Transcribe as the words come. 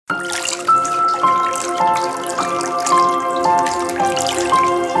The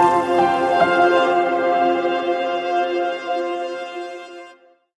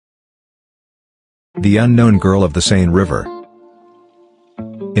unknown girl of the Seine River.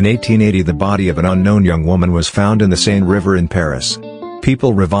 In 1880, the body of an unknown young woman was found in the Seine River in Paris.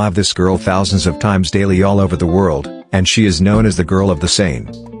 People revive this girl thousands of times daily all over the world, and she is known as the Girl of the Seine.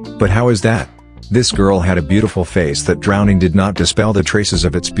 But how is that? This girl had a beautiful face that drowning did not dispel the traces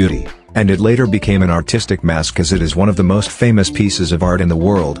of its beauty, and it later became an artistic mask as it is one of the most famous pieces of art in the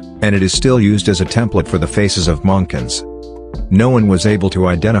world, and it is still used as a template for the faces of mannequins. No one was able to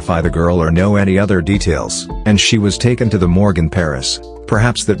identify the girl or know any other details, and she was taken to the morgue in Paris.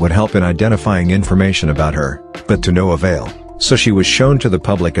 Perhaps that would help in identifying information about her, but to no avail, so she was shown to the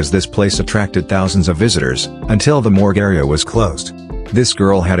public as this place attracted thousands of visitors, until the morgue area was closed. This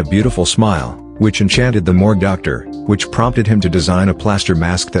girl had a beautiful smile, which enchanted the morgue doctor, which prompted him to design a plaster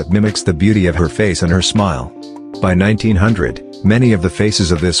mask that mimics the beauty of her face and her smile. By 1900, many of the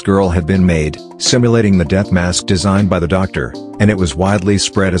faces of this girl had been made, simulating the death mask designed by the doctor, and it was widely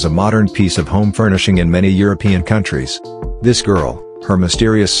spread as a modern piece of home furnishing in many European countries. This girl, her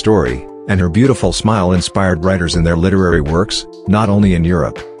mysterious story, and her beautiful smile inspired writers in their literary works, not only in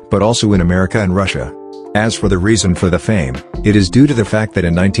Europe, but also in America and Russia. As for the reason for the fame, it is due to the fact that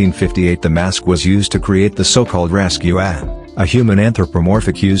in 1958 the mask was used to create the so-called rescue-an, a human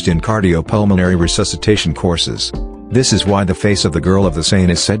anthropomorphic used in cardiopulmonary resuscitation courses. This is why the face of the Girl of the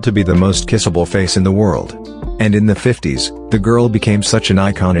Seine is said to be the most kissable face in the world. And in the 50s, the girl became such an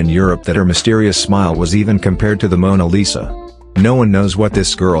icon in Europe that her mysterious smile was even compared to the Mona Lisa. No one knows what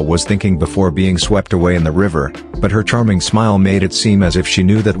this girl was thinking before being swept away in the river, but her charming smile made it seem as if she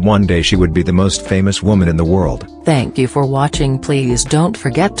knew that one day she would be the most famous woman in the world. Thank you for watching. Please don't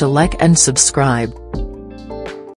forget to like and subscribe.